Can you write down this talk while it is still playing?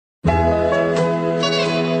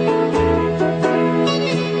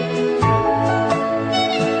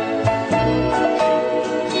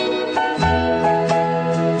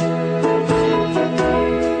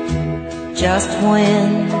Just when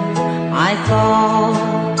I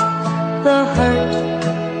thought the hurt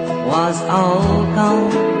was all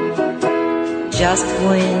gone, just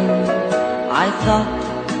when I thought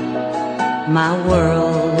my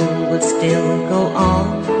world would still go on,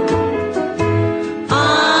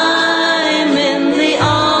 I'm in the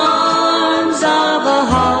arms of a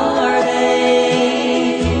heartache.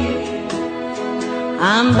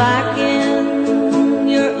 I'm back in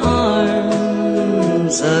your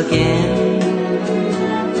arms again.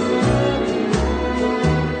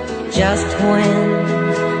 Just when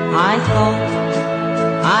I thought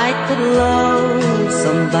I could love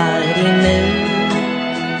somebody new,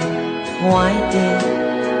 why did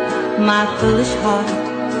my foolish heart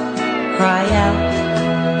cry out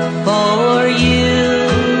for you?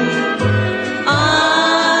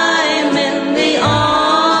 I'm in the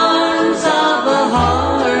arms of a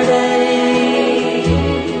heartache.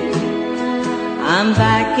 I'm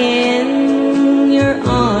back in your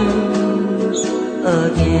arms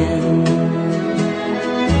again.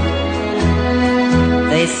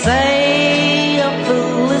 They say a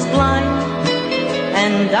fool is blind,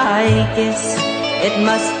 and I guess it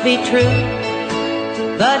must be true.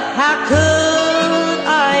 But how could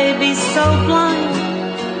I be so blind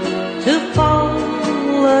to fall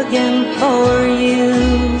again for you?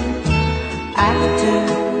 After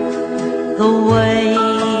the way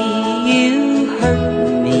you hurt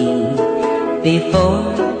me before,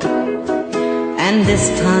 and this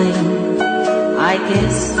time I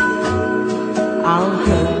guess I'll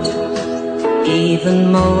hurt even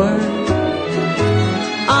more.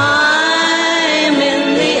 I'm in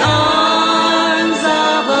the arms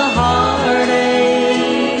of a heartache.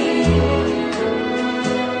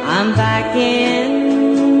 I'm back in